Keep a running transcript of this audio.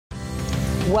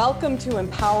Welcome to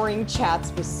Empowering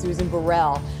Chats with Susan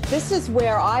Burrell. This is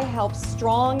where I help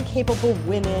strong, capable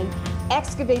women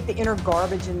excavate the inner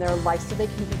garbage in their life so they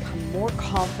can become more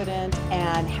confident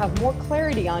and have more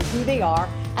clarity on who they are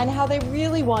and how they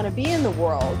really want to be in the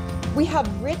world. We have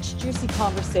rich, juicy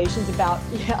conversations about,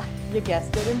 you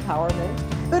guessed it,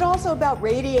 empowerment, but also about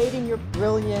radiating your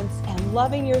brilliance and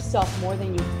loving yourself more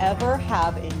than you ever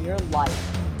have in your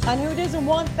life. And who doesn't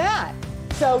want that?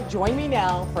 So join me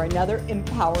now for another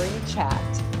empowering chat.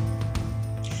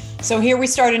 So here we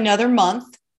start another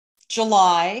month,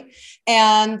 July,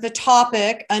 and the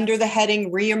topic under the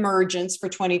heading Reemergence for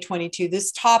 2022,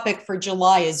 this topic for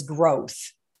July is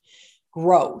growth.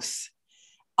 Growth.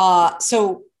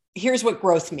 So here's what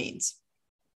growth means.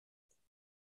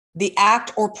 The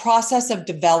act or process of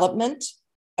development,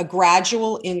 a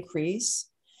gradual increase,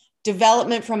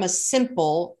 development from a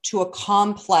simple to a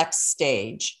complex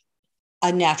stage,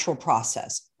 a natural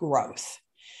process, growth.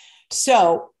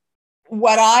 So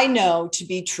what I know to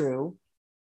be true,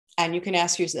 and you can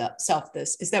ask yourself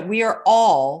this, is that we are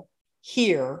all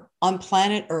here on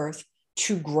planet Earth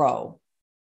to grow.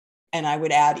 And I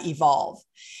would add evolve.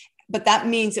 But that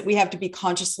means that we have to be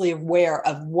consciously aware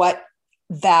of what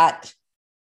that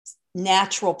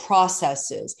natural process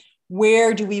is.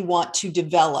 Where do we want to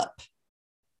develop?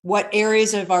 What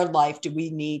areas of our life do we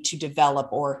need to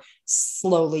develop or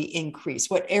slowly increase?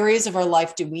 What areas of our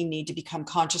life do we need to become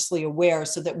consciously aware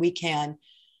so that we can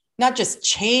not just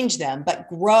change them, but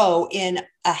grow in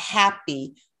a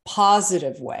happy,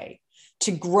 positive way,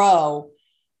 to grow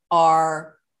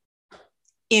our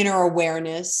inner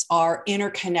awareness, our inner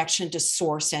connection to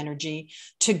source energy,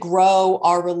 to grow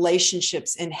our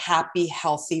relationships in happy,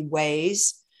 healthy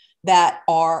ways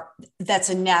that's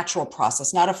a natural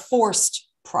process, not a forced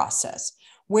process.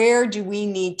 Where do we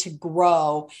need to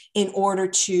grow in order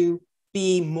to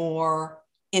be more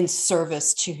in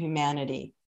service to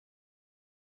humanity?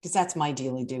 Because that's my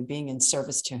daily do, being in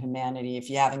service to humanity, if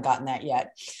you haven't gotten that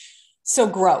yet. So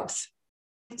growth,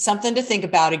 something to think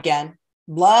about again.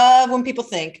 Love when people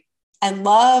think and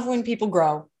love when people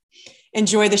grow.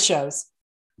 Enjoy the shows.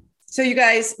 So you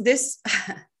guys,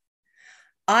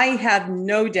 I have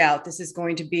no doubt this is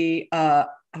going to be a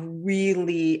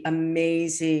really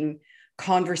amazing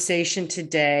conversation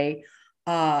today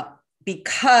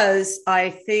because I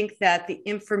think that the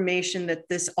information that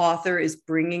this author is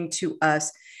bringing to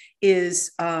us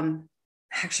is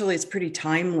actually, it's pretty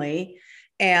timely.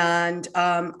 And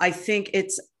I think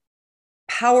it's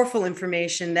powerful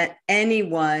information that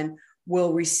anyone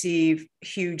will receive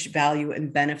huge value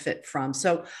and benefit from.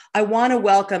 So I want to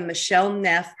welcome Michelle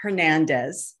Neff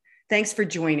Hernandez. Thanks for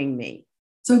joining me.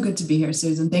 So good to be here,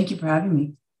 Susan. Thank you for having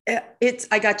me.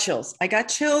 I got chills.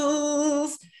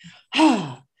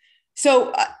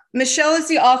 So Michelle is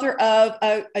the author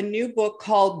of a new book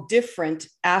called Different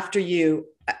After You.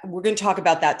 We're going to talk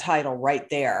about that title right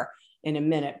there in a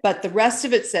minute. But the rest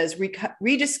of it says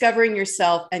rediscovering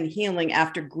yourself and healing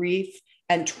after grief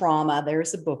and trauma.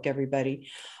 There's the book,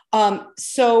 everybody.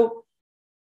 So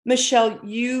Michelle,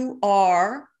 you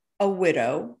are a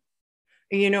widow.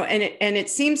 And it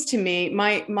seems to me,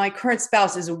 my current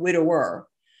spouse is a widower.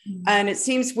 Mm-hmm. And it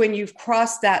seems when you've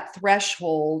crossed that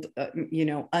threshold,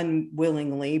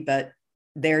 unwillingly, but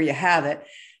there you have it,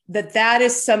 that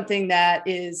is something that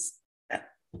is,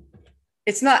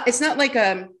 it's not like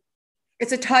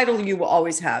it's a title you will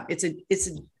always have. It's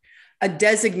a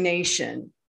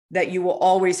designation that you will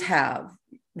always have,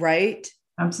 right?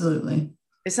 Absolutely.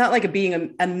 It's not like being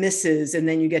a Mrs. and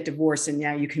then you get divorced and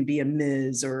now you can be a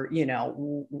Ms. or,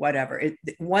 whatever.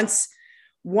 Once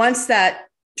that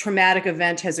traumatic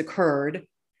event has occurred,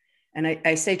 and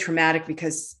I say traumatic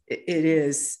because it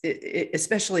is,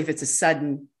 especially if it's a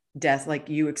sudden death like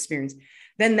you experienced,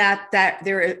 then that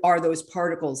there are those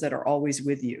particles that are always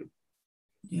with you.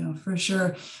 Yeah, for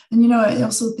sure. And, I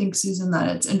also think, Susan,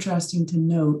 that it's interesting to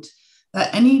note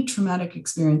that any traumatic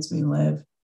experience we live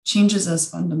changes us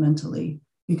fundamentally,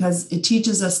 because it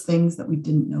teaches us things that we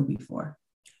didn't know before.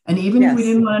 And even if we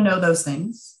didn't want to know those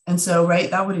things. And so,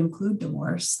 that would include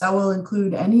divorce. That will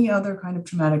include any other kind of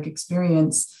traumatic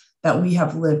experience that we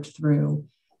have lived through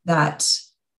that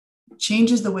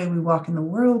changes the way we walk in the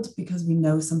world because we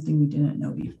know something we didn't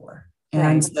know before.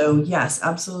 And so, yes,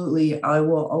 absolutely. I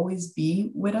will always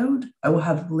be widowed. I will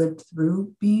have lived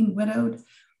through being widowed.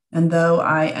 And though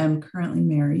I am currently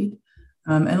married,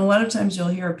 and a lot of times you'll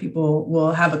hear people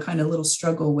will have a kind of little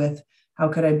struggle with how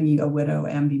could I be a widow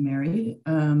and be married?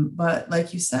 But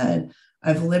like you said,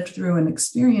 I've lived through an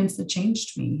experience that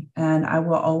changed me, and I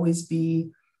will always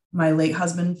be my late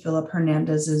husband, Philip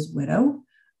Hernandez's widow.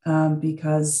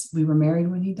 because we were married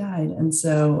when he died. And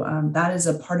so that is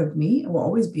a part of me. It will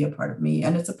always be a part of me.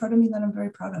 And it's a part of me that I'm very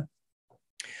proud of.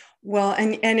 Well,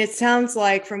 and it sounds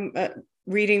like from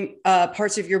reading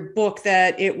parts of your book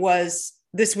that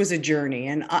this was a journey.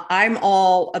 And I'm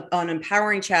all on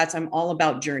Empowering Chats. I'm all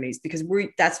about journeys because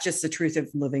that's just the truth of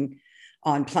living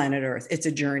on planet Earth. It's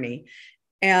a journey.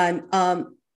 And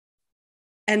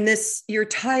this, your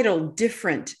title,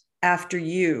 Different After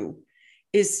You,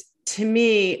 is to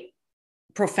me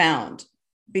profound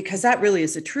because that really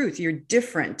is the truth. You're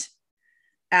different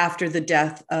after the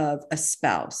death of a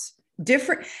spouse.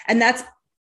 Different. And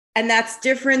that's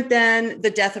different than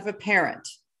the death of a parent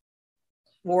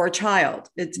or a child.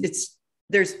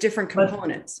 There's different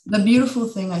components. But the beautiful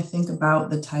thing I think about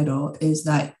the title is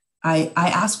that I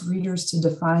ask readers to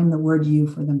define the word you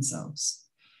for themselves.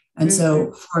 And mm-hmm.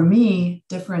 So for me,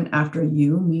 different after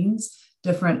you means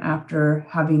different after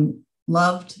having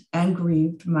loved and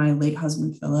grieved my late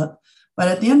husband, Philip. But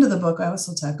at the end of the book, I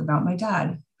also talk about my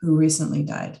dad who recently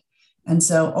died. And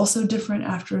so also different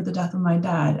after the death of my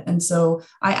dad. And so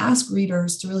I ask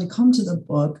readers to really come to the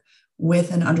book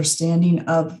with an understanding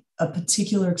of a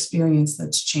particular experience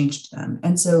that's changed them.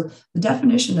 And so the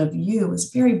definition of you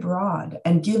is very broad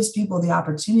and gives people the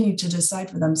opportunity to decide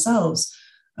for themselves.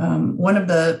 One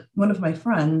of my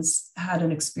friends had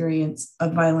an experience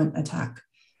of violent attack.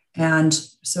 And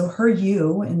so her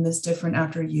you in this different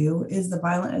after you is the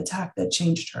violent attack that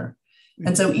changed her. Mm-hmm.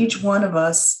 And so each one of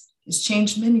us is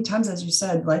changed many times. As you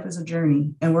said, life is a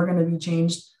journey and we're going to be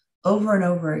changed over and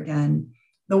over again.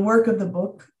 The work of the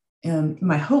book and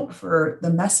my hope for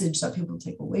the message that people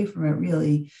take away from it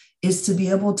really is to be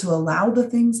able to allow the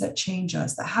things that change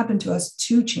us, that happen to us,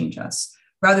 to change us,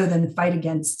 rather than fight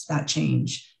against that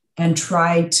change and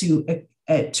try to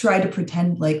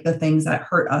pretend like the things that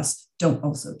hurt us don't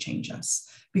also change us.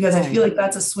 Because I feel like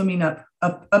that's a swimming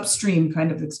upstream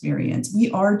kind of experience.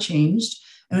 We are changed.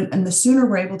 And the sooner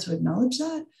we're able to acknowledge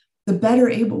that, the better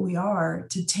able we are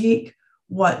to take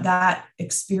what that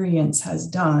experience has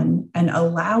done and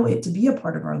allow it to be a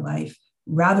part of our life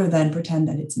rather than pretend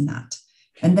that it's not.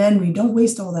 And then we don't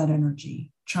waste all that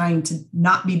energy trying to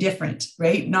not be different,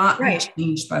 right? Not be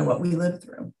changed by what we live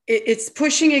through. It's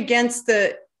pushing against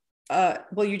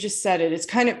well, you just said it. It's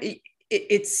kind of,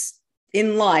 it's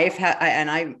in life,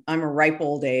 and I'm a ripe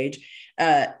old age,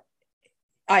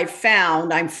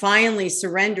 I'm finally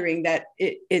surrendering that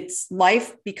it's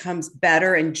life becomes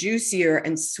better and juicier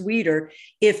and sweeter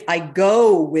if I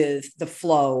go with the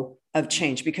flow of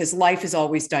change, because life is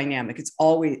always dynamic.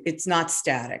 It's not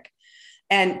static.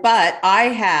 But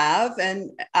I'm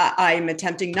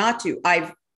attempting not to.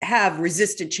 I have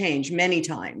resisted change many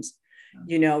times,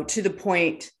 to the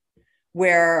point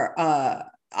where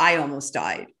I almost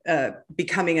died,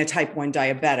 becoming a type 1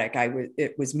 diabetic.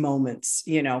 It was moments,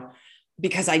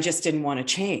 because I just didn't want to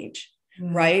change.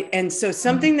 Mm-hmm. Right. And so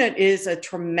something that is a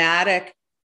traumatic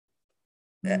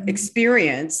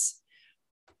experience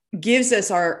gives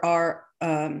us our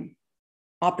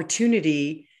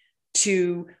opportunity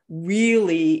to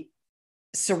really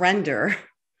surrender.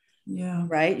 Yeah.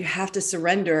 Right. You have to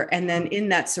surrender. And then in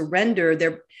that surrender,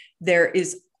 there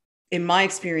is, in my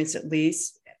experience, at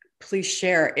least, please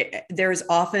share, there is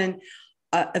often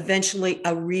eventually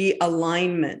a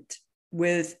realignment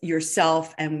with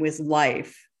yourself and with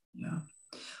life. Yeah.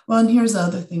 Well, and here's the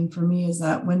other thing for me is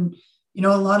that when,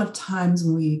 a lot of times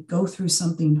when we go through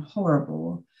something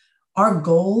horrible,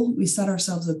 we set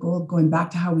ourselves a goal of going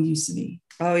back to how we used to be.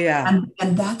 Oh, yeah.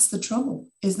 And that's the trouble,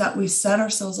 is that we set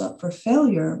ourselves up for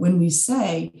failure when we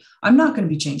say, I'm not going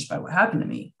to be changed by what happened to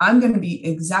me. I'm going to be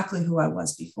exactly who I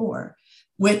was before,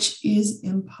 which is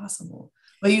impossible.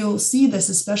 But you'll see this,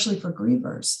 especially for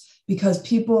grievers, because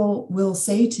people will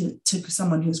say to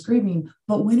someone who's grieving,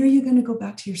 but when are you going to go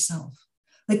back to yourself?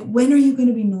 Like, when are you going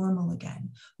to be normal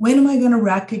again? When am I going to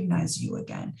recognize you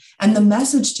again? And the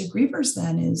message to grievers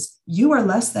then is, you are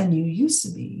less than you used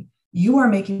to be. You are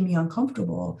making me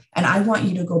uncomfortable. And I want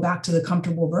you to go back to the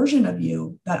comfortable version of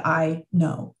you that I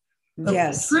know. But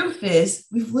yes. The truth is,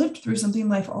 we've lived through something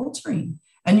life altering,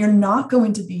 and you're not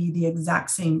going to be the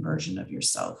exact same version of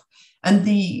yourself. And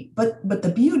but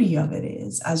the beauty of it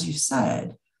is, as you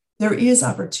said, there is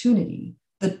opportunity.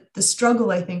 The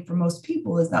struggle, I think, for most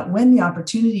people is that when the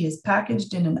opportunity is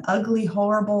packaged in an ugly,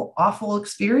 horrible, awful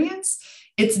experience,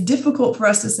 it's difficult for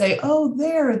us to say, oh,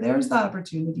 there's the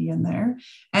opportunity in there.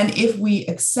 And if we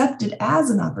accept it as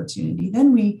an opportunity,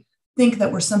 then we think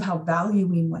that we're somehow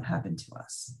valuing what happened to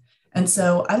us. And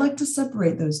so I like to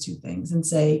separate those two things and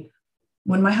say,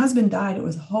 when my husband died, it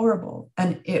was horrible.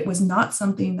 And it was not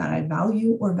something that I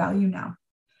value or value now.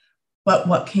 But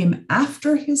what came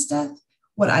after his death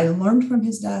what I learned from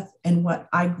his death and what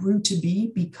I grew to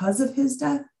be because of his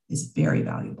death is very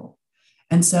valuable.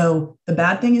 And so the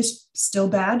bad thing is still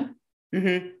bad,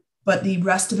 Mm-hmm. but the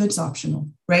rest of it's optional,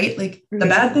 right? Like Mm-hmm. the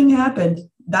bad thing happened,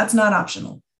 that's not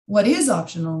optional. What is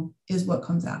optional is what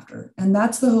comes after. And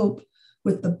that's the hope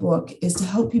with the book, is to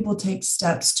help people take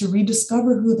steps to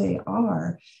rediscover who they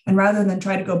are. And rather than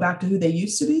try to go back to who they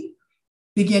used to be,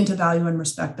 begin to value and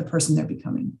respect the person they're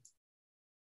becoming.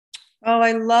 Oh,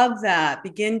 I love that.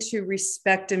 Begin to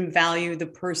respect and value the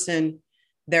person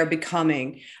they're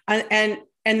becoming.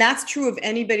 And that's true of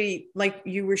anybody, like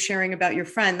you were sharing about your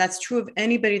friend. That's true of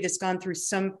anybody that's gone through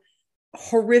some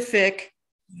horrific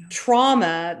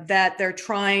trauma that they're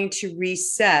trying to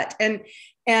reset. And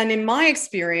in my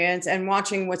experience and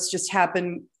watching what's just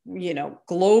happened,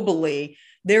 globally,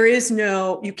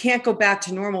 you can't go back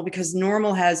to normal because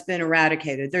normal has been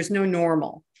eradicated. There's no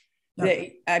normal.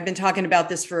 Yep. I've been talking about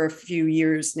this for a few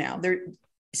years now.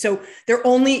 So there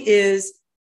only is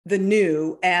the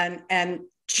new, and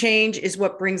change is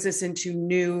what brings us into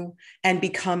new and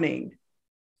becoming.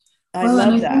 I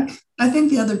love that. I think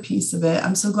the other piece of it,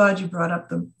 I'm so glad you brought up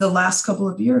the last couple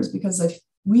of years, because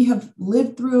we have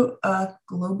lived through a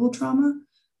global trauma,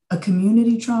 a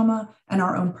community trauma, and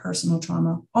our own personal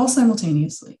trauma all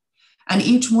simultaneously. And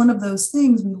each one of those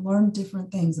things, we learn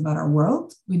different things about our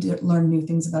world. We learn new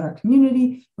things about our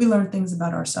community. We learn things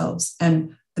about ourselves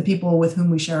and the people with whom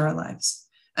we share our lives.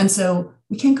 And so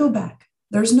we can't go back.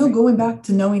 There's no going back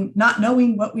to not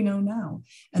knowing what we know now.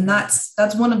 And that's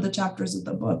one of the chapters of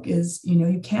the book is,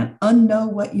 you can't unknow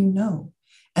what you know.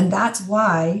 And that's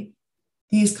why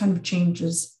these kind of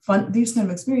these kind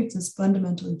of experiences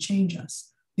fundamentally change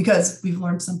us, because we've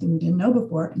learned something we didn't know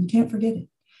before and you can't forget it.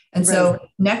 And so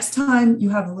next time you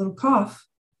have a little cough,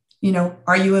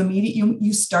 are you immediate?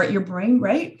 You start your brain,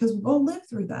 right? Because we've all lived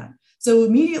through that. So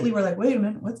immediately we're like, wait a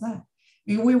minute, what's that?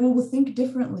 We will think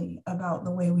differently about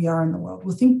the way we are in the world.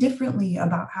 We'll think differently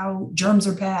about how germs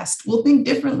are passed. We'll think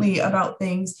differently about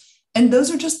things. And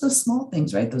those are just the small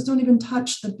things, right? Those don't even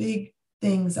touch the big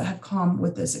things that have come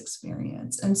with this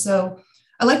experience. And so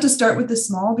I like to start with the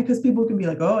small, because people can be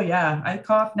like, oh yeah, I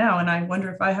cough now and I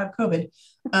wonder if I have COVID.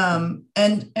 And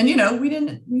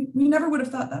we never would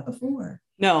have thought that before.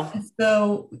 No. And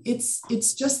so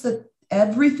it's just that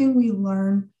everything we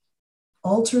learn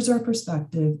alters our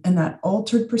perspective, and that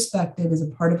altered perspective is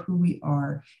a part of who we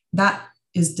are. That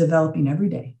is developing every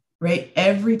day, right?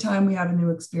 Every time we have a new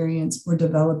experience, we're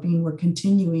developing, we're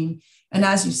continuing. And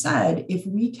as you said, if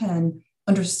we can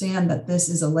understand that this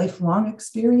is a lifelong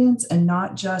experience and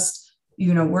not just,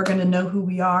 we're going to know who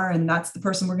we are and that's the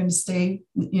person we're going to stay,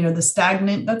 the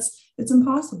stagnant, it's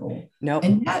impossible. Nope.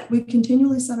 And yet we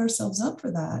continually set ourselves up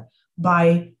for that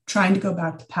by trying to go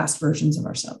back to past versions of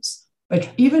ourselves. But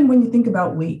even when you think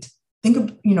about weight, think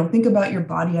about your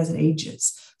body as it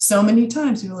ages. So many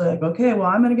times people are like, okay, well,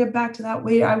 I'm going to get back to that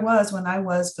weight I was when I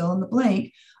was fill in the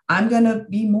blank. I'm going to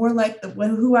be more like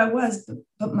who I was.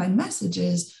 But my message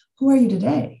is, who are you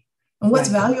today? And what's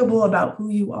valuable about who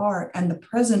you are and the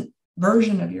present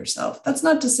version of yourself? That's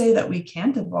not to say that we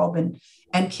can't evolve and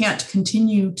can't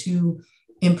continue to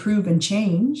improve and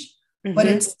change. Mm-hmm. But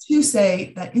it's to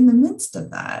say that in the midst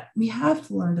of that, we have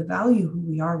to learn to value who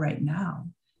we are right now.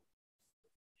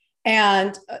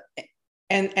 And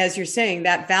as you're saying,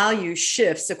 that value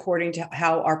shifts according to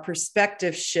how our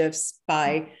perspective shifts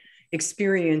by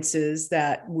experiences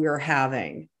that we're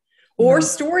having or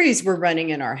stories we're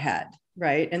running in our head,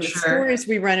 right? And the stories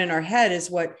we run in our head is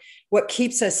what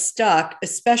keeps us stuck,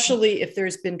 especially if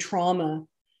there's been trauma.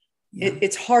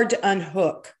 It's hard to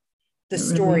unhook the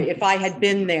story. If I had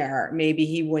been there, maybe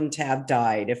he wouldn't have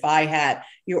died. If I had,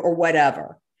 or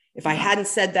whatever. If I hadn't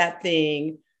said that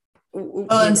thing.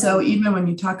 So even when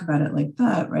you talk about it like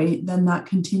that, right, then that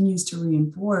continues to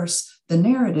reinforce the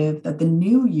narrative that the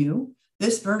new you,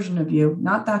 this version of you,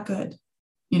 not that good,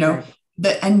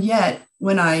 and yet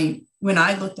when I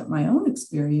looked at my own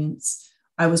experience,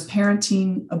 I was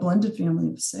parenting a blended family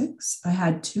of 6. I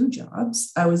had 2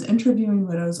 jobs. I was interviewing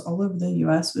widows all over the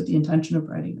US with the intention of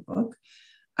writing a book.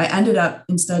 I ended up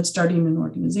instead starting an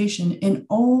organization. In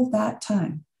all that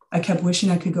time, I kept wishing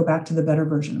I could go back to the better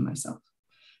version of myself.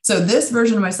 So this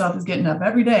version of myself is getting up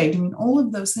every day, doing all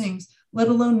of those things, let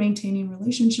alone maintaining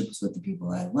relationships with the people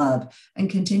I love and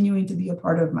continuing to be a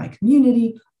part of my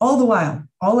community. All the while,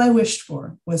 all I wished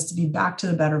for was to be back to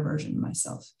the better version of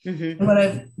myself. Mm-hmm. And what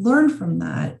I've learned from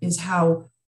that is how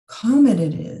common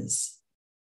it is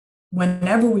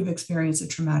whenever we've experienced a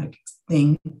traumatic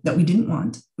thing that we didn't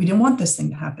want this thing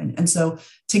to happen. And so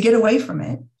to get away from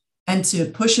it and to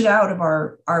push it out of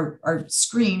our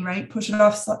screen, right? Push it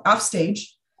off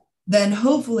stage. then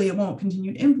hopefully it won't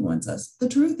continue to influence us. The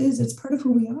truth is, it's part of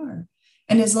who we are.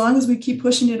 And as long as we keep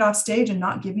pushing it off stage and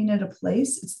not giving it a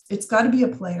place, it's got to be a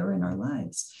player in our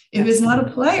lives. If it's not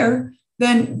a player,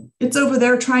 then it's over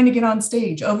there trying to get on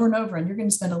stage over and over. And you're going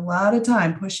to spend a lot of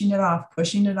time pushing it off,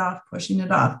 pushing it off, pushing it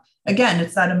off. Again,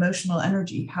 it's that emotional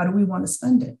energy. How do we want to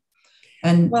spend it?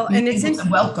 And well, and it's to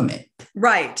welcome it.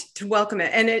 Right. To welcome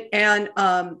it.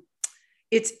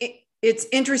 It's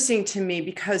interesting to me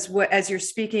because as you're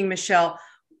speaking, Michelle,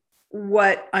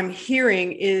 what I'm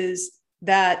hearing is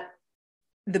that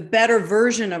the better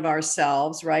version of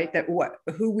ourselves, right?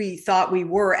 Who we thought we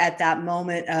were at that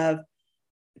moment of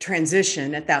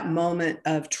transition, at that moment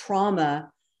of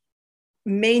trauma,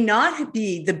 may not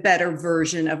be the better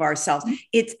version of ourselves.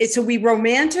 So we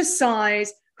romanticize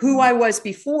who I was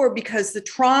before because the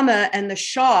trauma and the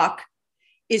shock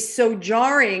is so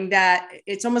jarring that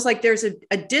it's almost like there's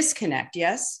a disconnect.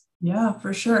 Yes. Yeah,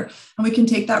 for sure. And we can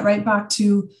take that right back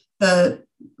to the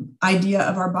idea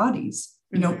of our bodies.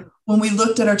 You know, when we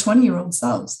looked at our 20-year-old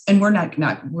selves and we're not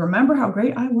remember how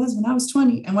great I was when I was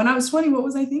 20. And when I was 20, what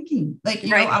was I thinking? Like, you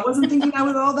know, I wasn't thinking I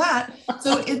was all that.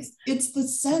 So it's the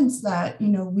sense that, you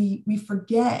know, we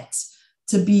forget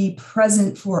to be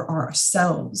present for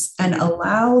ourselves and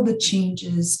allow the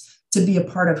changes to be a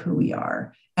part of who we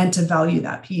are and to value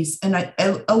that piece. And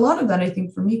a lot of that, I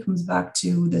think, for me comes back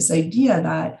to this idea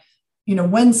that, you know,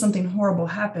 when something horrible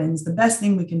happens, the best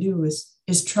thing we can do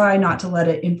is try not to let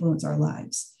it influence our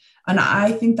lives. And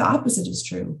I think the opposite is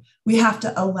true. We have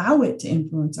to allow it to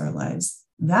influence our lives.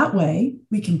 That way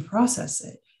we can process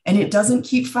it and it doesn't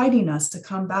keep fighting us to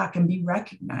come back and be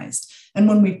recognized. And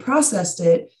when we processed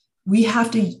it, we have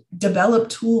to develop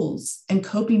tools and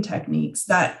coping techniques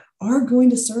that are going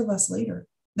to serve us later,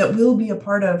 that will be a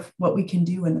part of what we can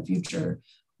do in the future.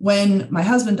 When my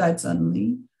husband died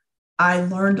suddenly, I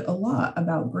learned a lot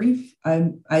about grief.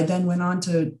 I then went on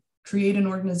to create an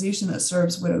organization that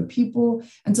serves widowed people.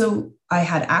 And so I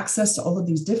had access to all of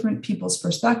these different people's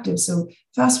perspectives. So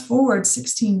fast forward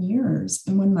 16 years.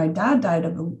 And when my dad died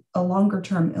of a longer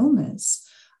term illness,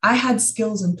 I had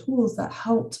skills and tools that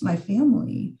helped my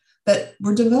family that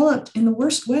were developed in the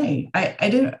worst way. I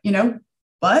didn't, you know,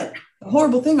 but the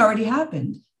horrible thing already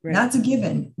happened. Right. That's a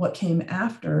given. What came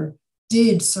after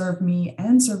did serve me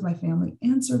and serve my family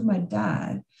and serve my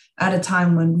dad at a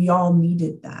time when we all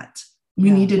needed that. We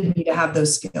needed me to have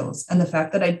those skills. And the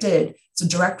fact that I did, it's a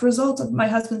direct result of my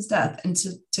husband's death. And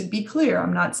to be clear,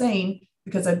 I'm not saying,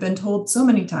 because I've been told so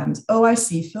many times, oh, I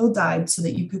see, Phil died so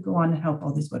that you could go on and help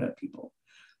all these widowed people.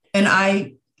 And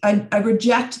I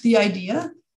reject the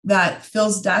idea that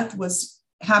Phil's death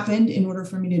happened in order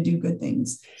for me to do good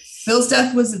things. Phil's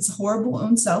death was its horrible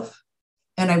own self.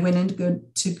 And I went in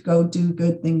to go do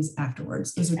good things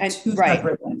afterwards. Those are two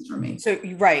separate things for me. So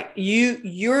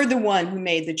you're the one who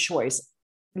made the choice,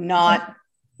 not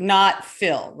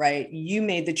Phil, right? You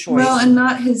made the choice. Well, and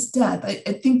not his death.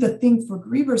 I think the thing for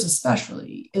grievers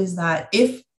especially is that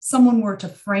if someone were to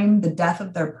frame the death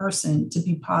of their person to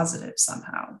be positive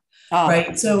somehow,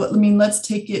 right? So, I mean, let's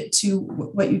take it to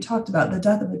what you talked about, the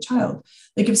death of a child.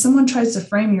 Like if someone tries to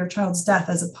frame your child's death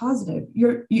as a positive,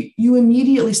 you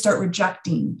immediately start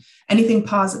rejecting anything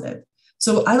positive.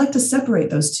 So I like to separate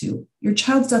those two. Your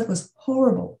child's death was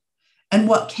horrible. And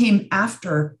what came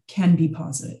after can be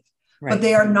positive. Right. But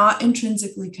they are not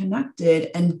intrinsically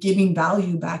connected and giving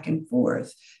value back and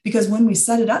forth. Because when we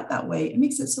set it up that way, it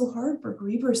makes it so hard for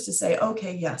grievers to say,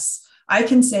 okay, yes, I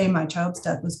can say my child's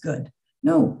death was good.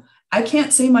 No, I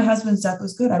can't say my husband's death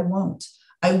was good. I won't.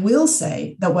 I will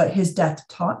say that what his death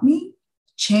taught me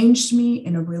changed me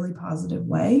in a really positive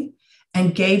way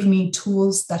and gave me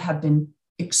tools that have been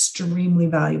extremely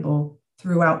valuable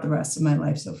throughout the rest of my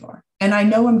life so far. And I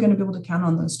know I'm going to be able to count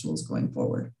on those tools going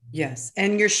forward. Yes.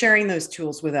 And you're sharing those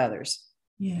tools with others.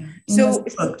 Yeah. So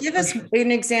give us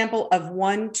an example of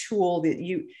one tool that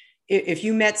if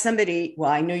you met somebody, well,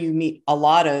 I know you meet a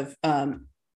lot of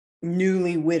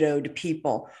newly widowed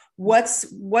people. What's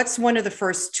one of the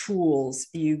first tools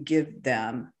you give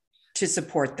them to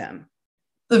support them?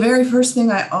 The very first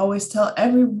thing I always tell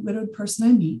every widowed person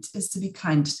I meet is to be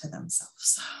kind to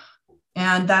themselves.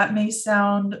 And that may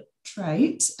sound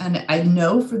trite. And I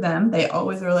know for them, they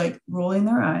always are like rolling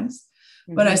their eyes.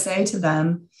 Mm-hmm. But I say to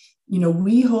them, you know,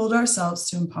 we hold ourselves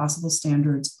to impossible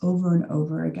standards over and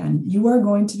over again. You are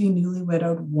going to be newly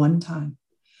widowed one time.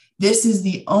 This is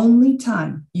the only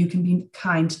time you can be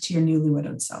kind to your newly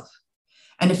widowed self.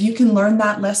 And if you can learn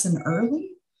that lesson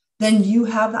early, then you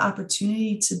have the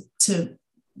opportunity to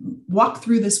walk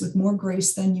through this with more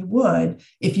grace than you would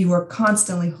if you were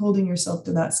constantly holding yourself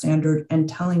to that standard and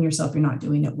telling yourself you're not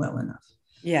doing it well enough.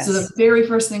 So the Yes. very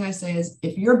first thing I say is,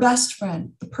 if your best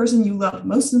friend, the person you love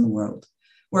most in the world,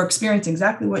 were experiencing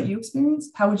exactly what you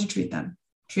experienced, how would you treat them?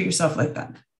 Treat yourself like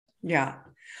that. Yeah.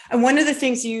 And one of the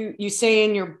things you say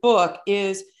in your book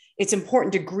is it's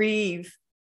important to grieve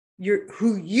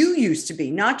who you used to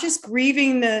be, not just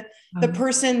grieving the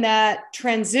person that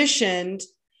transitioned,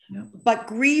 Yeah. but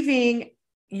grieving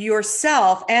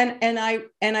yourself. And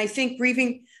I think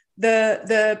grieving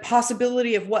the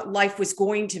possibility of what life was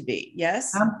going to be.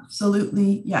 Yes.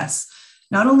 Absolutely. Yes.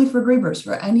 Not only for grievers,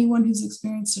 for anyone who's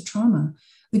experienced a trauma.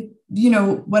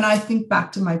 When I think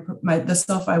back to the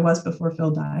self I was before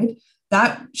Phil died,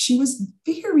 that she was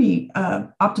very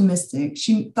optimistic.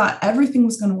 She thought everything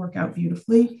was going to work out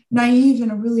beautifully, naive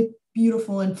in a really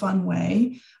beautiful and fun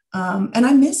way. And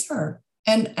I miss her.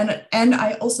 And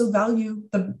I also value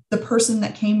the person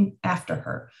that came after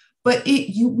her. But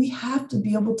we have to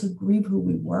be able to grieve who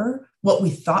we were, what we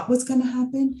thought was going to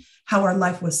happen, how our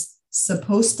life was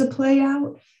supposed to play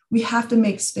out. We have to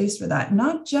make space for that,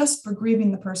 not just for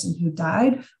grieving the person who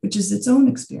died, which is its own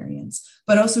experience,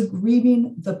 but also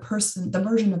grieving the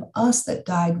version of us that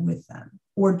died with them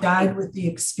or died with the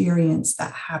experience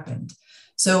that happened.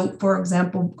 So, for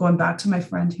example, going back to my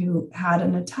friend who had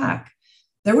an attack,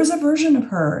 there was a version of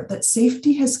her that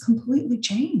safety has completely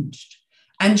changed.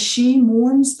 And she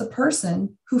mourns the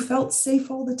person who felt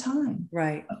safe all the time.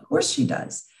 Right. Of course she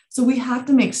does. So we have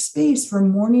to make space for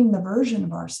mourning the version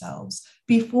of ourselves.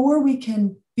 Before we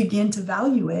can begin to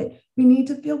value it, we need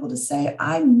to be able to say,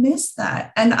 I miss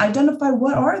that, and identify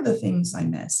what are the things I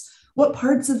miss. What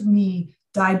parts of me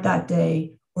died that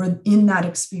day or in that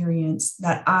experience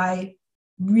that I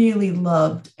really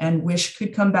loved and wish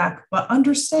could come back, but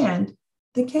understand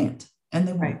they can't and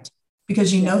they won't, Right.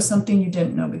 because you know something you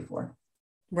didn't know before.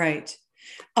 Right.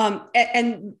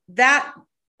 And that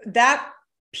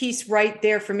piece right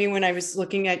there for me, when I was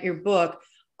looking at your book,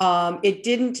 it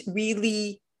didn't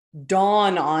really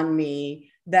dawn on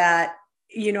me that,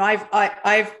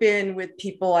 I've been with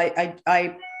people,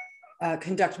 I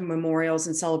conduct memorials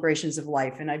and celebrations of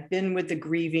life, and I've been with the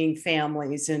grieving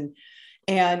families and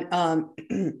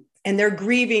they're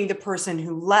grieving the person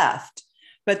who left.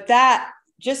 But that,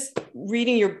 just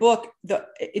reading your book,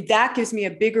 that gives me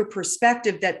a bigger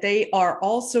perspective that they are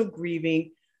also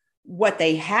grieving what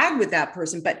they had with that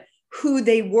person, but who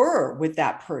they were with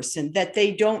that person, that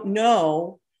they don't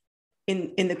know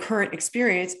in the current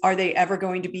experience, are they ever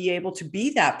going to be able to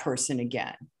be that person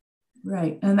again?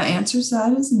 Right. And the answer to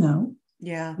that is no.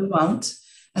 Yeah. We won't.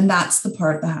 And that's the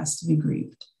part that has to be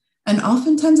grieved. And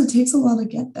oftentimes it takes a while to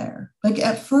get there. Like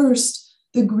at first,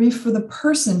 the grief for the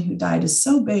person who died is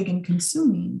so big and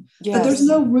consuming that there's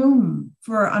no room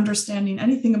for understanding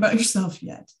anything about yourself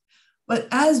yet. But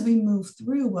as we move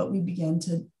through what we begin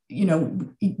to,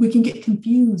 we can get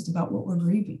confused about what we're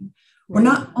grieving. Right. We're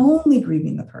not only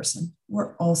grieving the person,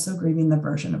 we're also grieving the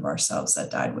version of ourselves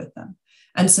that died with them.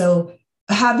 And so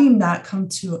having that coming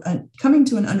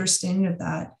to an understanding of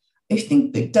that, I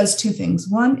think it does two things.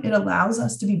 One, it allows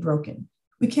us to be broken.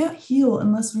 We can't heal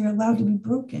unless we're allowed to be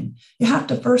broken. You have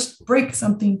to first break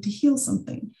something to heal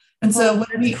something. And so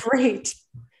when we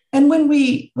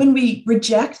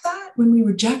reject that, when we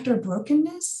reject our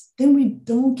brokenness, then we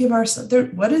don't give ourselves there.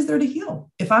 What is there to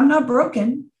heal? If I'm not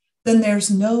broken, then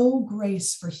there's no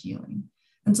grace for healing.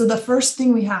 And so the first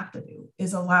thing we have to do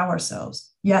is allow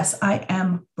ourselves, yes, I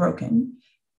am broken,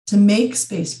 to make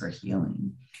space for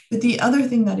healing. But the other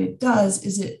thing that it does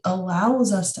is it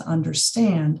allows us to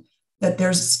understand that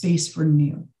there's a space for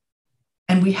new.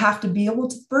 And we have to be able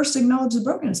to first acknowledge the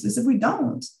brokenness, because if we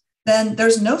don't, then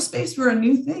there's no space for a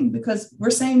new thing, because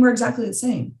we're saying we're exactly the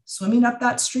same, swimming up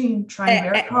that stream, trying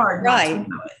very hard not to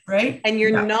know it, right? And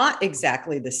you're not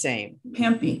exactly the same. You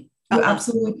can't be. You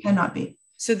absolutely cannot be.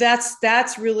 So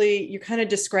that's really, you're kind of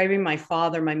describing my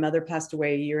father. My mother passed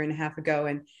away a year and a half ago,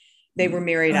 and they were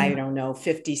married, I don't know,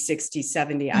 50, 60,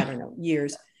 70, I don't know,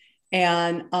 years.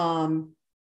 And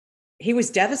he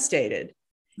was devastated.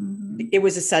 Mm-hmm. It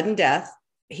was a sudden death.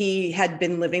 He had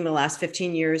been living the last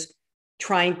 15 years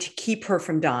trying to keep her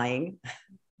from dying,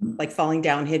 like falling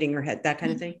down, hitting her head, that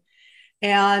kind of thing.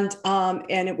 And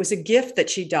it was a gift that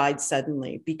she died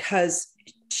suddenly because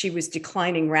she was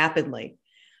declining rapidly.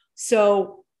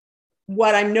 So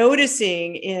what I'm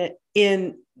noticing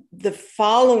in the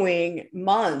following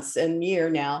months and year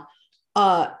now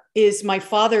is my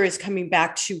father is coming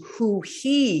back to who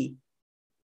he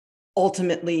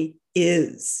ultimately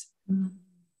is. Mm-hmm.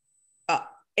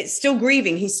 It's still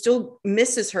grieving. He still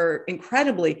misses her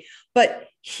incredibly, but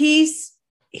he's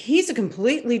a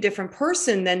completely different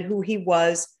person than who he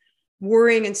was,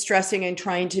 worrying and stressing and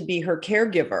trying to be her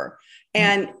caregiver.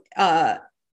 And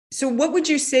So what would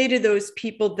you say to those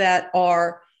people that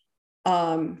are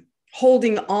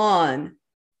holding on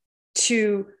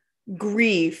to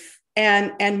grief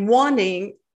and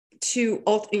wanting to,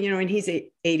 and he's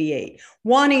 88,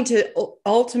 wanting to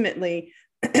ultimately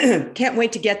can't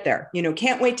wait to get there,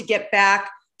 can't wait to get back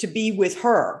to be with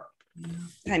her,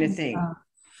 kind of thing.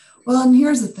 Well, and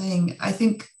here's the thing. I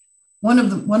think one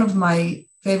of my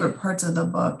favorite parts of the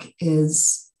book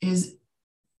is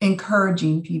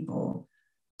encouraging people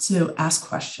to ask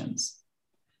questions.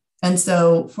 And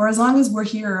so for as long as we're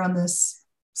here on this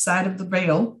side of the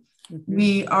veil,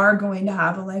 we are going to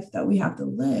have a life that we have to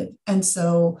live. And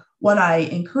so what I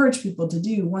encourage people to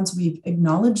do, once we've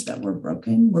acknowledged that we're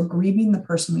broken, we're grieving the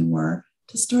person we were,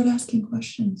 to start asking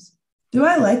questions. Do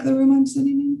I like the room I'm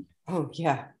sitting in? Oh,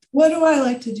 yeah. What do I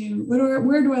like to do?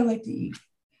 Where do I like to eat?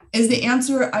 Is the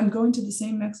answer, I'm going to the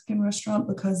same Mexican restaurant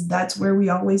because that's where we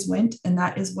always went and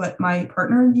that is what my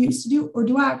partner used to do? Or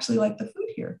do I actually like the food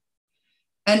here?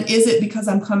 And is it because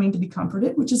I'm coming to be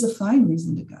comforted, which is a fine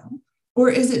reason to go? Or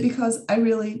is it because I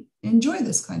really enjoy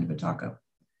this kind of a taco?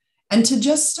 And to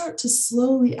just start to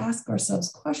slowly ask ourselves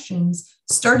questions,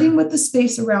 starting with the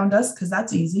space around us, because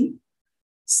that's easy.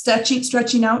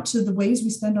 Stretching out to the ways we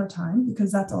spend our time,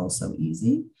 because that's also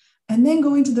easy. And then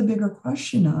going to the bigger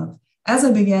question of, as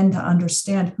I began to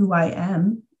understand who I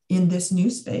am in this new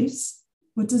space,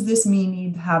 what does this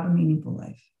mean to have a meaningful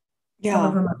life? Yeah.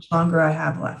 However much longer I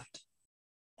have left.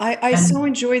 I so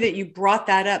enjoy that you brought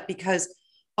that up because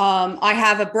I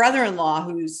have a brother-in-law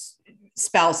whose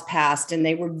spouse passed and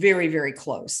they were very, very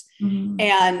close. Mm-hmm.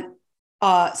 And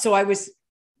so I was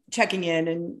checking in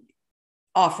and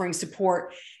offering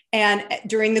support. And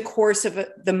during the course of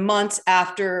the months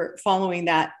after following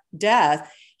that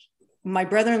death, my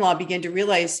brother-in-law began to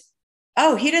realize,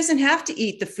 oh, he doesn't have to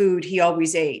eat the food he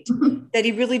always ate that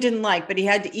he really didn't like, but he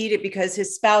had to eat it because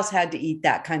his spouse had to eat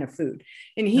that kind of food.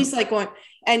 And he's like going,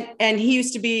 and he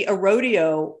used to be a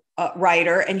rodeo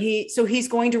rider, and he's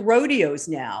going to rodeos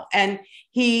now. And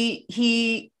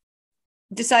he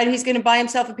decided he's going to buy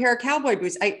himself a pair of cowboy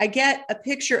boots. I get a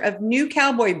picture of new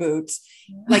cowboy boots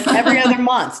like every other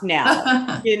month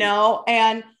now, but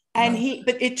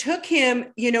it took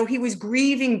him, he was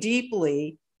grieving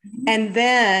deeply. And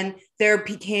then there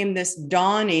became this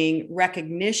dawning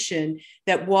recognition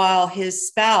that while his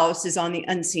spouse is on the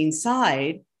unseen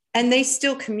side and they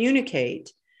still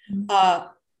communicate,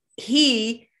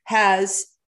 he has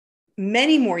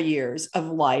many more years of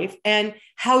life. And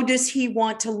how does he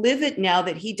want to live it now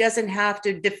that he doesn't have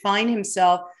to define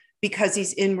himself because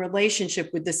he's in relationship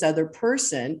with this other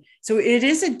person? So it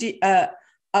is a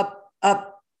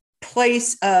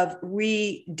place of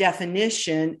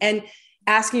redefinition and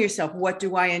asking yourself, what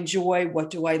do I enjoy? What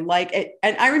do I like?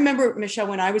 And I remember, Michelle,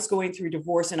 when I was going through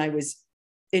divorce and I was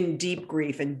in deep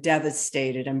grief and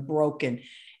devastated and broken,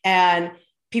 and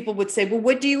people would say, well,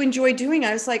 what do you enjoy doing?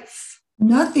 I was like,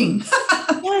 nothing.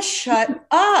 Just shut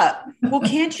up. Well,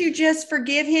 can't you just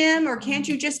forgive him, or can't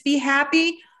you just be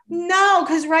happy? No,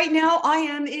 because right now I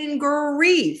am in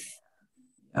grief.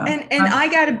 Yeah. And I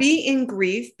got to be in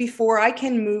grief before I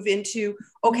can move into,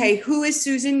 okay, who is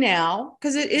Susan now?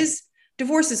 Because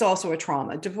divorce is also a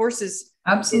trauma. Divorce is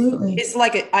absolutely. It's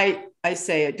like I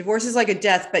say it. Divorce is like a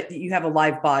death, but you have a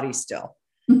live body still.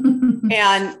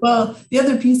 And well, the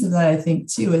other piece of that, I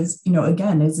think, too, is,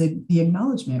 again, is the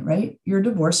acknowledgement, right? Your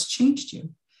divorce changed you.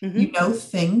 Mm-hmm. You know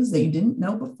things that you didn't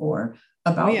know before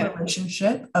about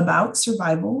relationship, about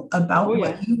survival, about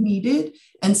what you needed.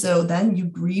 And so then you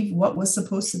grieve what was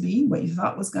supposed to be, what you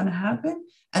thought was going to happen.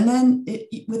 And then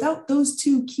without those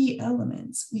two key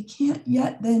elements, we can't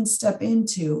yet then step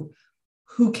into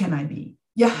who can I be?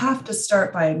 You have to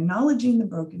start by acknowledging the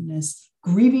brokenness,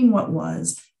 grieving what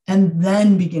was, and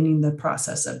then beginning the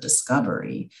process of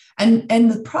discovery. And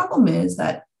the problem is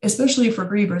that, especially for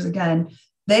grievers, again,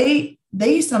 they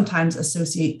sometimes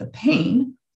associate the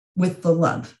pain with the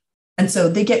love. And so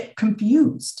they get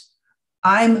confused.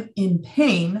 I'm in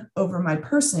pain over my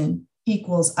person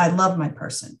equals I love my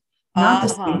person. Not the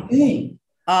same thing.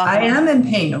 I am in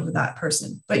pain over that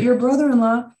person, but your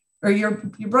brother-in-law or your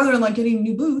brother-in-law getting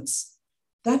new boots,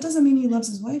 that doesn't mean he loves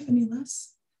his wife any less.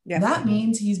 Yeah. That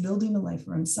means he's building a life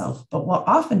for himself. But what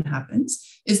often happens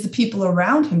is the people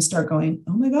around him start going,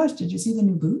 oh my gosh, did you see the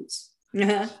new boots?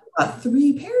 Uh-huh.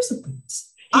 3 pairs of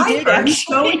boots. I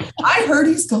heard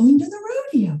he's going to the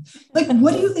rodeo. Like,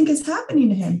 what do you think is happening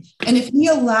to him? And if he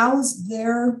allows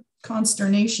their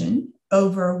consternation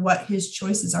over what his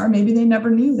choices are, maybe they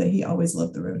never knew that he always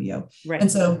loved the rodeo. Right.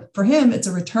 And so for him, it's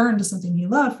a return to something he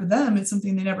loved. For them, it's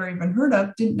something they never even heard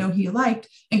of, didn't know he liked,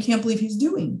 and can't believe he's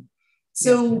doing.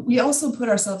 So we also put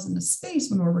ourselves in a space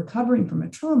when we're recovering from a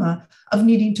trauma of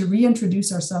needing to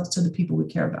reintroduce ourselves to the people we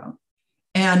care about.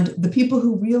 And the people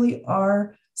who really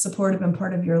are supportive and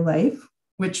part of your life,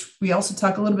 which we also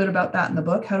talk a little bit about that in the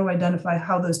book, how to identify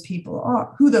how those people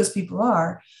are, who those people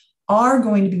are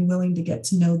going to be willing to get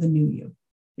to know the new you.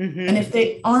 Mm-hmm. And if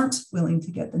they aren't willing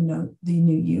to get the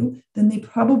new you, then they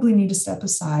probably need to step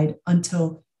aside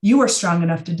until you are strong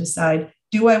enough to decide,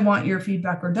 do I want your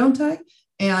feedback or don't I?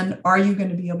 And are you going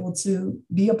to be able to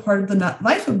be a part of the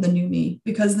life of the new me?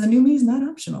 Because the new me is not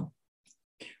optional.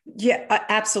 Yeah,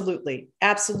 absolutely.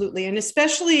 Absolutely. And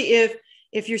especially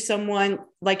if you're someone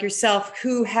like yourself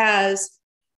who has,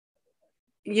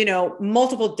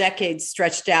 multiple decades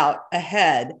stretched out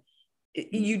ahead,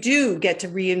 you do get to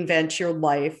reinvent your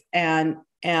life and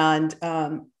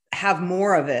have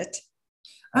more of it.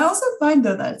 I also find,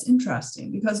 though, that it's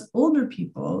interesting because older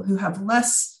people who have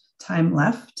less time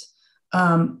left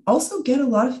also get a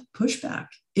lot of pushback.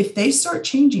 If they start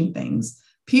changing things,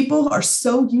 people are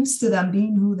so used to them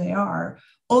being who they are,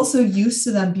 also used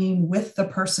to them being with the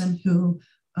person who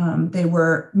they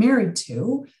were married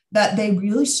to, that they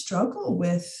really struggle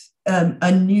with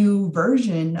a new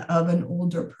version of an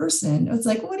older person. It's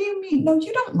like, what do you mean? No,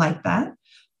 you don't like that.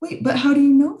 Wait, but how do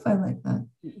you know if I like that?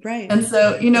 Right. And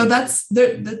so, that's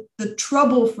the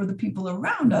trouble for the people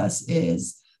around us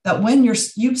is that when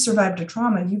you've survived a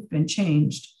trauma, you've been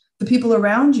changed. The people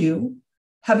around you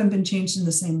haven't been changed in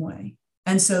the same way.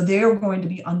 And so they're going to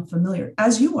be unfamiliar,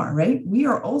 as you are, right? We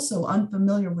are also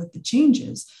unfamiliar with the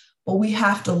changes, but we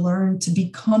have to learn to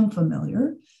become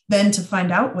familiar, then to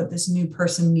find out what this new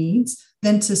person needs,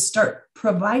 then to start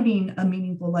providing a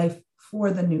meaningful life for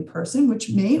the new person, which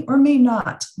may or may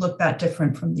not look that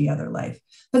different from the other life.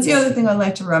 That's the other thing I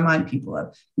like to remind people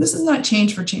of. This is not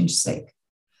change for change's sake.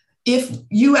 If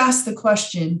you ask the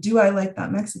question, do I like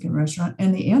that Mexican restaurant?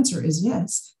 And the answer is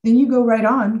yes, then you go right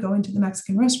on going to the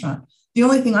Mexican restaurant. The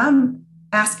only thing I'm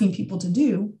asking people to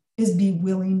do is be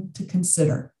willing to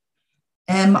consider,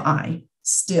 am I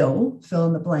still fill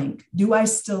in the blank? Do I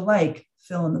still like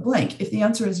fill in the blank? If the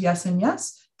answer is yes and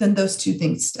yes, then those two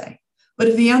things stay. But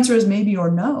if the answer is maybe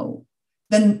or no,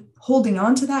 then holding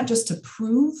on to that just to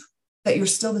prove that you're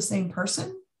still the same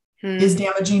person is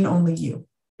damaging only you.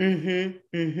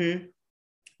 Mm-hmm. Mm-hmm.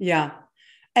 Yeah.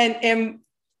 And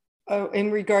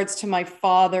in regards to my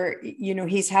father,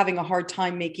 he's having a hard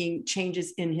time making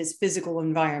changes in his physical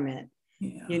environment.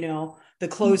 Yeah. The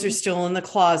clothes are still in the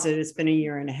closet. It's been a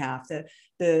year and a half.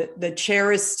 The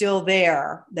chair is still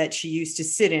there that she used to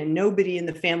sit in. Nobody in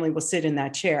the family will sit in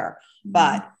that chair,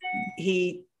 but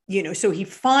he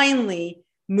finally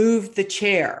moved the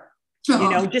chair,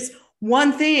 just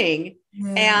one thing.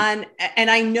 Yeah.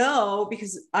 And I know,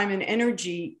 because I'm an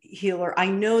energy healer, I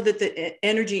know that the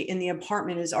energy in the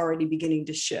apartment is already beginning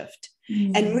to shift.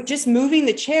 Mm. And just moving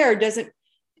the chair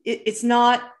it's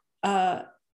not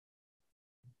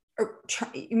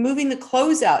moving the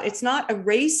clothes out. It's not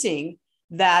erasing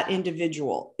that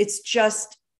individual. It's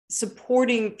just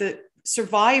supporting the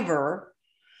survivor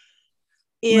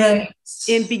in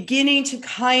beginning to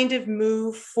kind of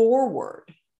move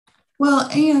forward. Well,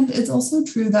 and it's also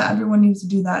true that everyone needs to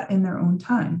do that in their own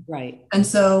time. Right. And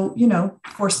so,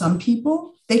 for some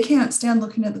people, they can't stand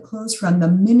looking at the clothes from the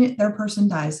minute their person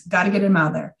dies. Got to get them out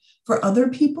of there. For other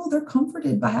people, they're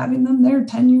comforted by having them there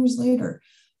 10 years later.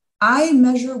 I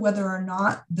measure whether or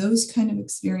not those kind of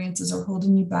experiences are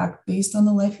holding you back based on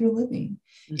the life you're living.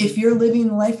 Mm-hmm. If you're living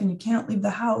a life and you can't leave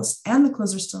the house and the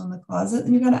clothes are still in the closet,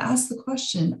 then you got to ask the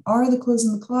question, are the clothes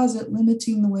in the closet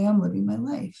limiting the way I'm living my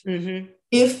life? Mm-hmm.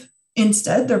 If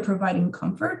instead they're providing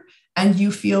comfort and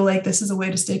you feel like this is a way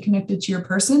to stay connected to your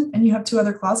person and you have two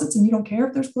other closets and you don't care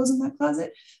if there's clothes in that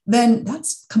closet, then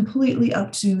that's completely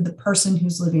up to the person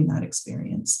who's living that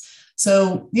experience.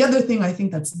 So the other thing I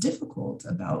think that's difficult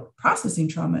about processing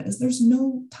trauma is there's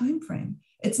no time frame.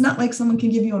 It's not like someone can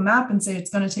give you a map and say, it's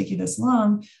going to take you this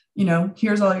long,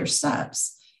 here's all your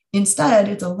steps. Instead,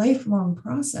 it's a lifelong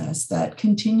process that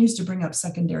continues to bring up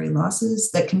secondary losses,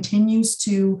 that continues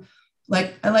to,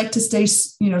 I like to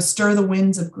stir the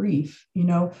winds of grief.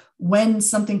 When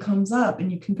something comes up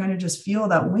and you can kind of just feel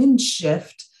that wind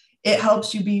shift, it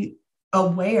helps you be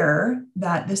aware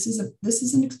that this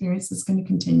is an experience that's going to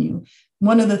continue.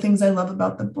 One of the things I love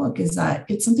about the book is that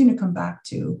it's something to come back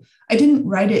to. I didn't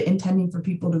write it intending for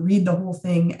people to read the whole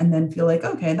thing and then feel like,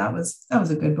 okay, that was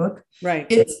a good book. Right.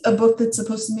 It's a book that's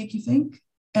supposed to make you think,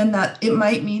 and that it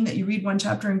might mean that you read one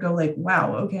chapter and go like,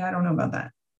 wow, okay, I don't know about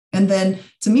that. And then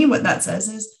to me, what that says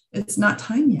is it's not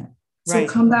time yet. So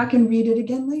come back and read it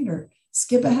again later.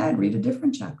 Skip ahead, read a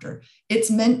different chapter. It's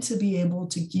meant to be able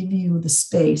to give you the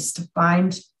space to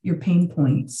find your pain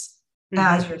points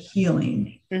as you're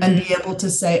healing and be able to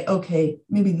say, okay,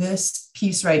 maybe this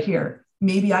piece right here,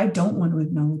 maybe I don't want to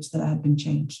acknowledge that I have been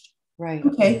changed. Right.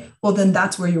 Okay, well, then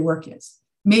that's where your work is.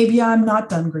 Maybe I'm not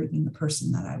done grieving the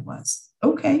person that I was.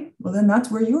 Okay, well, then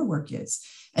that's where your work is.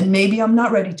 And maybe I'm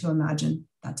not ready to imagine.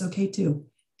 That's okay too.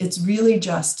 It's really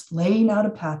just laying out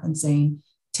a path and saying,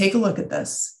 take a look at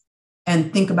this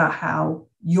and think about how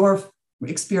your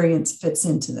experience fits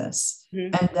into this.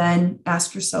 And then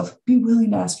ask yourself, be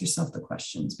willing to ask yourself the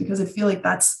questions, because I feel like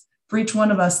that's, for each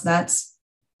one of us, that's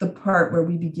the part where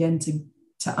we begin to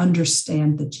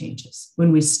understand the changes,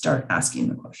 when we start asking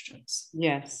the questions.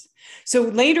 Yes. So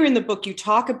later in the book, you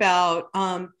talk about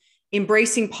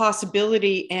embracing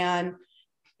possibility and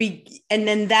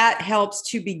then that helps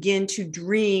to begin to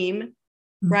dream,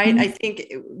 right? I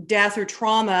think death or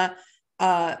trauma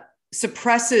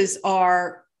suppresses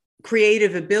our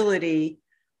creative ability,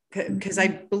 because I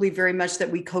believe very much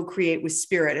that we co-create with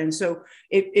spirit. And so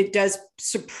it does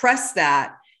suppress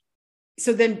that.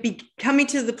 So then coming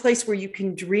to the place where you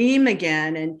can dream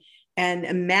again and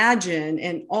imagine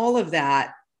and all of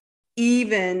that,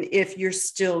 even if you're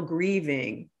still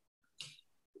grieving.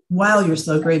 While you're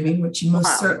still grieving, which you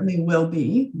most certainly will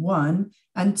be, one.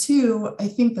 And two, I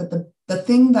think that the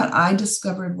thing that I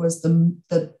discovered was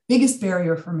the biggest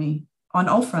barrier for me on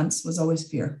all fronts was always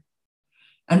fear.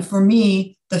 And for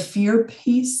me, the fear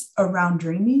piece around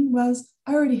dreaming was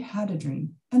I already had a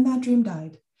dream and that dream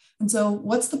died. And so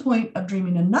what's the point of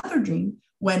dreaming another dream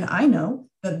when I know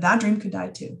that dream could die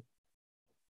too?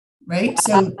 Right?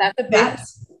 So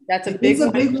that's a big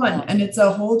one. And it's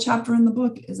a whole chapter in the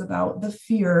book is about the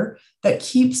fear that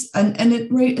keeps,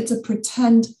 it's a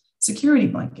pretend security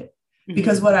blanket.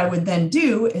 Because what I would then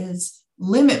do is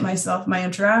limit my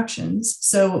interactions.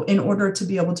 So in order to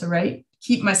be able to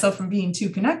keep myself from being too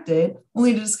connected,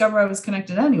 only to discover I was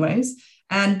connected anyways.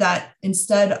 And that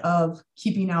instead of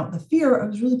keeping out the fear, I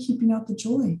was really keeping out the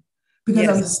joy, because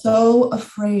I was so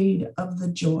afraid of the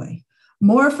joy,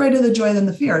 more afraid of the joy than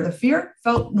the fear. The fear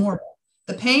felt normal.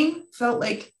 The pain felt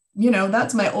like,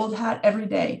 that's my old hat every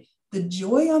day. The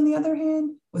joy, on the other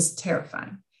hand, was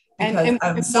terrifying, because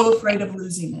I was so afraid of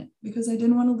losing it, because I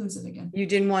didn't want to lose it again. You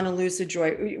didn't want to lose the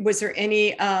joy. Was there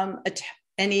any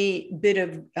bit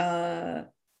of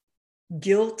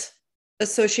guilt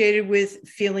associated with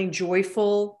feeling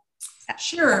joyful?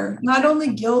 Sure. Not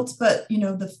only guilt, but,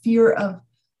 the fear of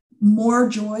more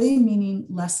joy, meaning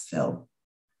less Phil.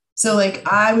 So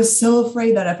I was so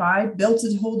afraid that if I built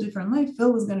a whole different life,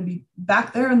 Phil was going to be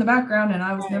back there in the background and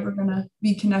I was never going to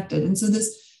be connected. And so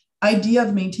this idea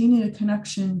of maintaining a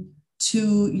connection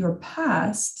to your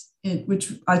past,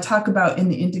 which I talk about in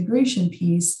the integration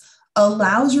piece,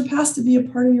 allows your past to be a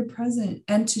part of your present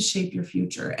and to shape your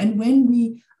future. And when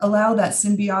we allow that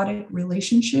symbiotic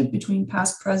relationship between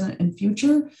past, present, and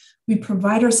future, we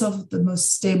provide ourselves with the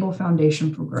most stable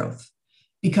foundation for growth,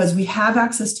 because we have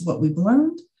access to what we've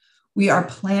learned. We are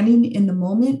planning in the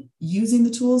moment, using the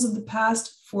tools of the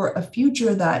past for a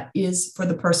future that is for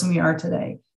the person we are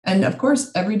today. And of course,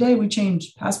 every day we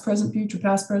change, past, present, future,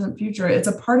 past, present, future. It's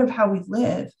a part of how we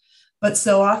live. But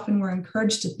so often we're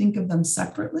encouraged to think of them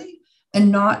separately and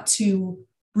not to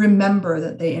remember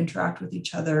that they interact with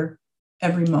each other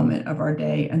every moment of our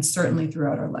day, and certainly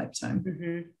throughout our lifetime.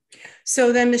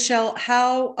 So then, Michelle,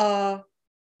 how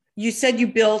you said you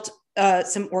built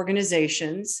some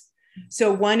organizations.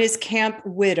 So one is Camp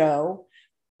Widow,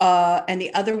 and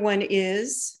the other one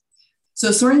is?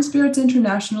 So Soaring Spirits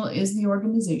International is the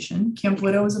organization. Camp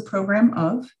Widow is a program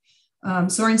of.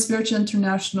 Soaring Spirits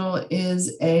International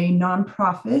is a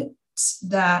nonprofit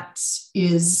that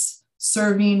is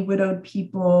serving widowed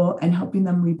people and helping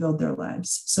them rebuild their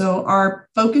lives. So our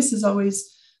focus is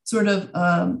always sort of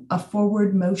a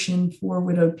forward motion for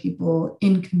widowed people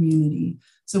in community.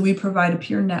 So we provide a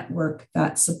peer network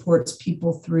that supports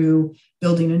people through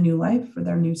building a new life for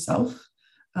their new self.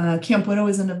 Camp Widow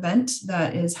is an event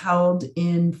that is held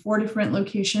in 4 different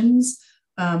locations.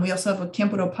 We also have a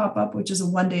Camp Widow pop-up, which is a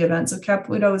one-day event. So Camp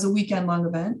Widow is a weekend-long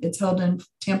event. It's held in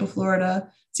Tampa, Florida,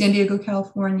 San Diego,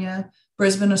 California,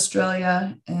 Brisbane,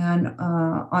 Australia, and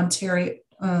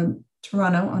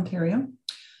Toronto, Ontario.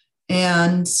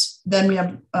 And then we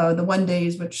have the one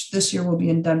days, which this year will be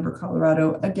in Denver,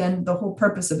 Colorado. Again, the whole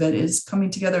purpose of it is coming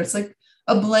together. It's like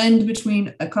a blend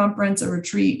between a conference, a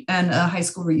retreat, and a high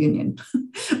school reunion.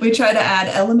 We try to add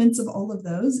elements of all of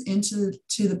those into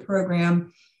the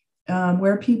program,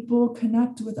 where people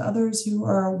connect with others who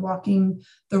are walking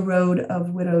the road of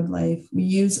widowed life. We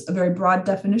use a very broad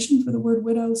definition for the word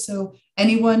widow. So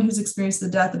anyone who's experienced the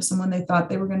death of someone they thought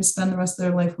they were going to spend the rest of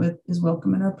their life with is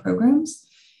welcome in our programs.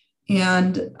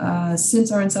 And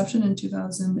since our inception in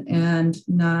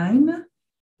 2009,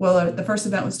 well, the first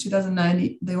event was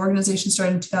 2009. The organization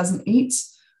started in 2008.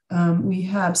 We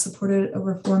have supported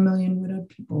over 4 million widowed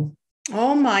people.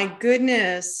 Oh my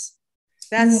goodness.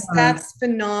 That's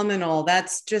phenomenal.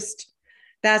 That's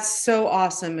so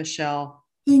awesome, Michelle.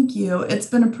 Thank you. It's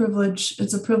been a privilege.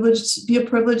 It's a privilege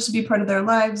to be part of their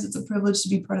lives. It's a privilege to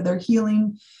be part of their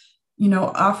healing.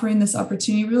 Offering this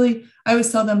opportunity, really, I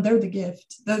always tell them they're the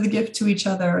gift. They're the gift to each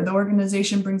other. The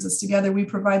organization brings us together. We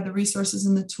provide the resources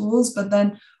and the tools, but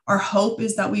then our hope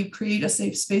is that we create a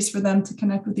safe space for them to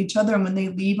connect with each other. And when they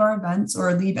leave our events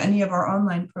or leave any of our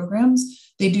online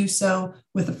programs, they do so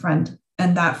with a friend.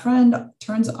 And that friend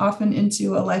turns often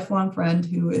into a lifelong friend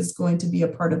who is going to be a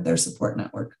part of their support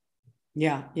network.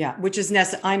 Yeah. Which is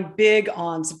necessary. I'm big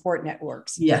on support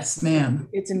networks. Yes, ma'am.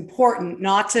 It's important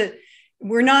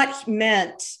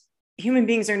human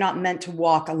beings are not meant to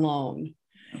walk alone,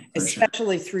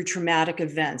 especially through traumatic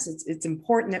events. It's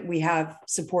important that we have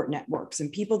support networks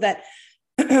and people that,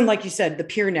 like you said, the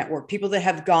peer network, people that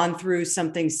have gone through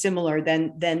something similar,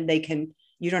 then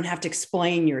you don't have to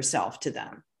explain yourself to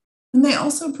them. And they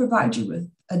also provide you with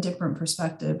a different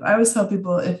perspective. I always tell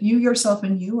people, if you yourself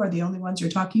and you are the only ones you're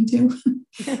talking to,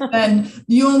 then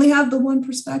you only have the one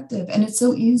perspective. And it's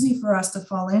so easy for us to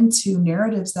fall into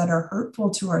narratives that are hurtful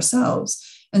to ourselves.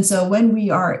 And so when we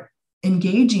are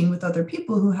engaging with other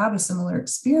people who have a similar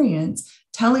experience,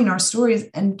 telling our stories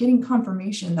and getting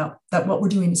confirmation that what we're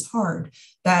doing is hard,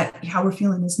 that how we're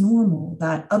feeling is normal,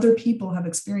 that other people have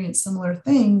experienced similar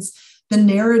things, the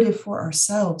narrative for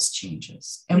ourselves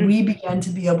changes. And we begin to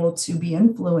be able to be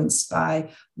influenced by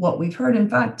what we've heard. In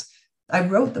fact, I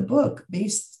wrote the book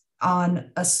based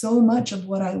on so much of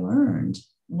what I learned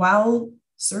while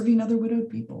serving other widowed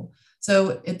people.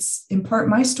 So it's in part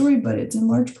my story, but it's in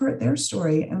large part their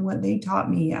story and what they taught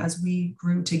me as we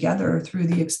grew together through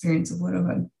the experience of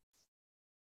widowhood.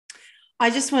 I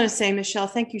just want to say, Michelle,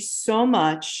 thank you so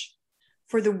much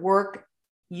for the work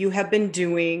you have been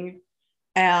doing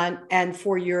and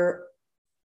for your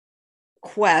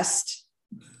quest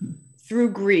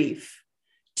through grief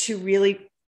to really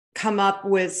come up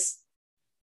with,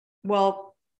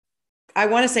 well, I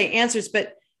want to say answers,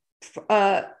 but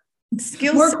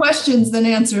more questions than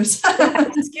answers.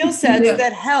 Skill sets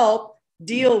that help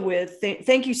deal with.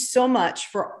 Thank you so much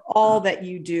for all that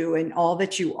you do and all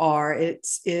that you are. It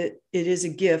is a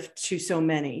gift to so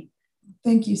many.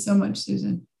 Thank you so much,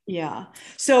 Susan. Yeah.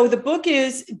 So the book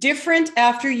is Different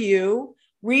After You,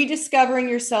 Rediscovering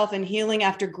Yourself and Healing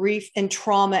After Grief and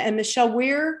Trauma. And Michelle,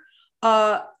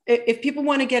 if people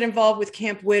want to get involved with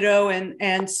Camp Widow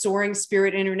and Soaring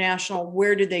Spirit International,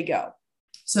 where do they go?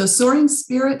 So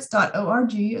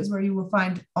soaringspirits.org is where you will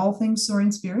find all things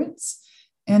Soaring Spirits.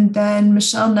 And then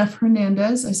Michelle Neff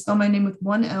Hernandez, I spell my name with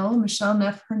one L,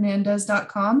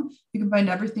 michelleneffhernandez.com. You can find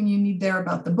everything you need there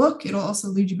about the book. It'll also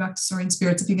lead you back to Soaring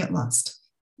Spirits if you get lost.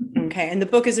 Okay. And the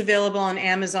book is available on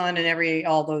Amazon and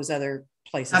all those other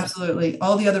places. Absolutely.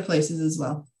 All the other places as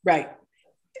well. Right.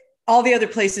 All the other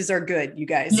places are good, you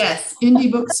guys. Yes.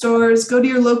 Indie bookstores. Go to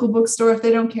your local bookstore. If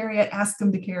they don't carry it, ask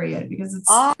them to carry it because it's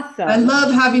awesome. I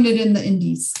love having it in the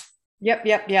indies. Yep.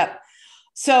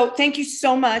 So thank you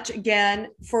so much again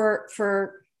for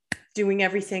doing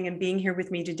everything and being here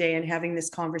with me today and having this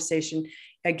conversation.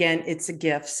 Again, it's a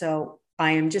gift. So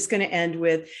I am just going to end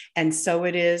with, and so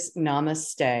it is,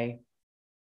 namaste.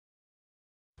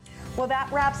 Well,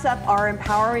 that wraps up our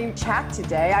empowering chat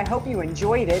today. I hope you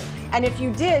enjoyed it. And if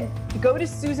you did, go to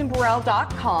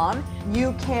SusanBurrell.com.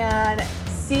 You can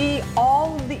see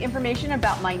all of the information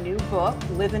about my new book,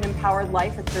 Live an Empowered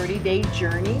Life, a 30-day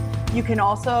journey. You can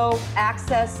also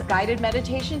access guided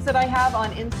meditations that I have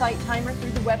on Insight Timer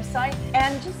through the website,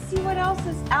 and just see what else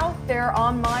is out there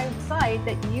on my site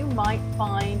that you might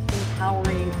find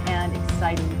empowering and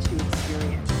exciting to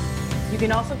experience. You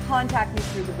can also contact me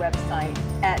through the website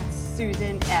at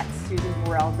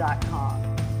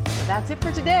susan@susanburrell.com. So that's it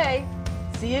for today.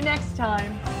 See you next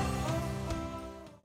time.